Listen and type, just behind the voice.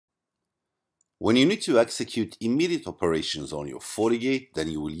When you need to execute immediate operations on your Fortigate,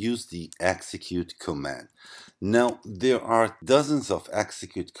 then you will use the execute command. Now, there are dozens of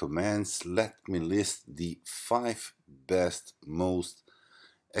execute commands. Let me list the 5 best, most,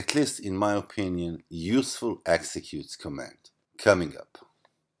 at least in my opinion, useful executes command coming up.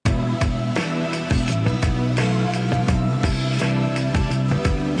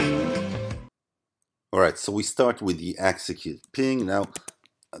 Alright, so we start with the execute ping. Now,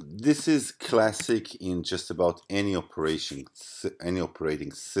 this is classic in just about any operating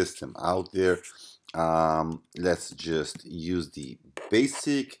system out there. Let's just use the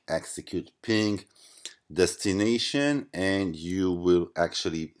basic execute ping destination, and you will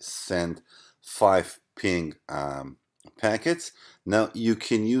actually send 5 ping packets. Now you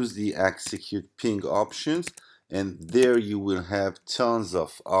can use the execute ping options, and there you will have tons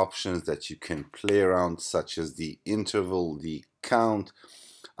of options that you can play around, such as the interval, the count,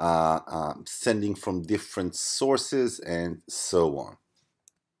 sending from different sources, and so on.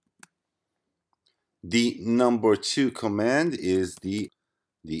 The number 2 command is the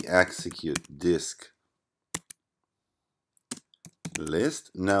execute disk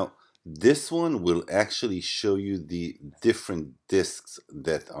list. Now this one will actually show you the different disks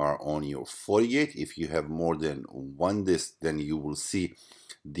that are on your Fortigate. If you have more than one disk, then you will see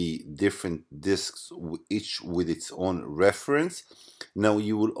the different disks, each with its own reference. Now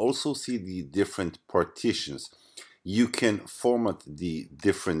you will also see the different partitions. You can format the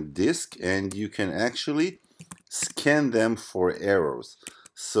different disks, and you can actually scan them for errors.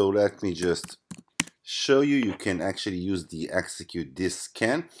 So let me just show you. You can actually use the execute disk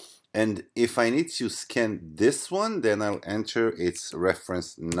scan, and if I need to scan this one, then I'll enter its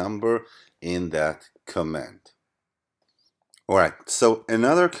reference number in that command. Alright, so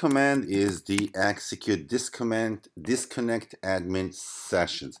another command is the execute disconnect admin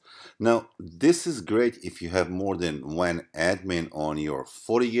sessions. Now this is great if you have more than one admin on your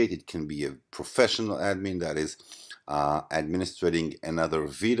Fortigate. It can be a professional admin that is administrating another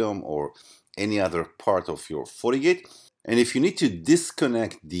VDOM or any other part of your Fortigate. And if you need to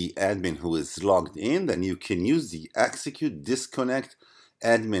disconnect the admin who is logged in, then you can use the execute disconnect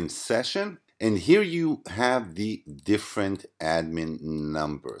admin session. And here you have the different admin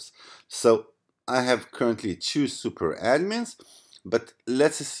numbers. So I have currently 2 super admins, but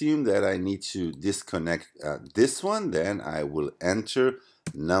let's assume that I need to disconnect this one. Then I will enter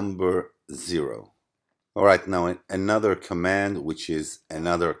number 0. Alright, now another command, which is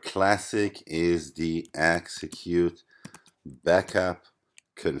another classic, is the execute backup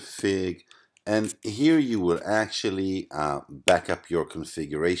config. And here you will actually back up your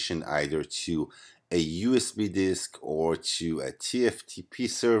configuration either to a USB disk or to a TFTP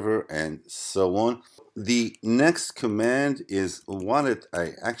server, and so on. The next command is one that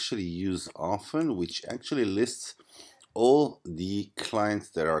I actually use often, which actually lists all the clients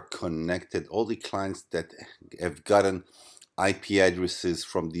that are connected, all the clients that have gotten IP addresses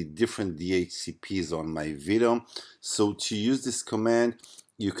from the different DHCPs on my VDOM. So to use this command,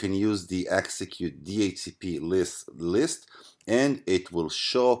 you can use the execute DHCP list, and it will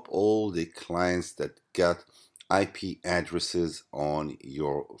show up all the clients that got IP addresses on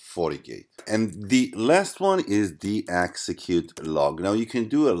your Fortigate. And the last one is the execute log. Now you can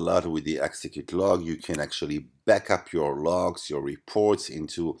do a lot with the execute log. You can actually back up your logs, your reports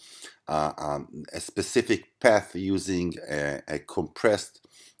into a specific path using a compressed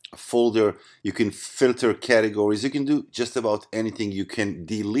folder. You can filter categories. You can do just about anything. You can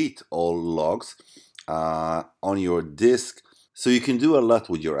delete all logs on your disk. So you can do a lot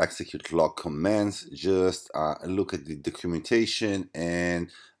with your execute log commands. Just look at the documentation, and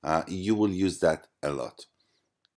you will use that a lot.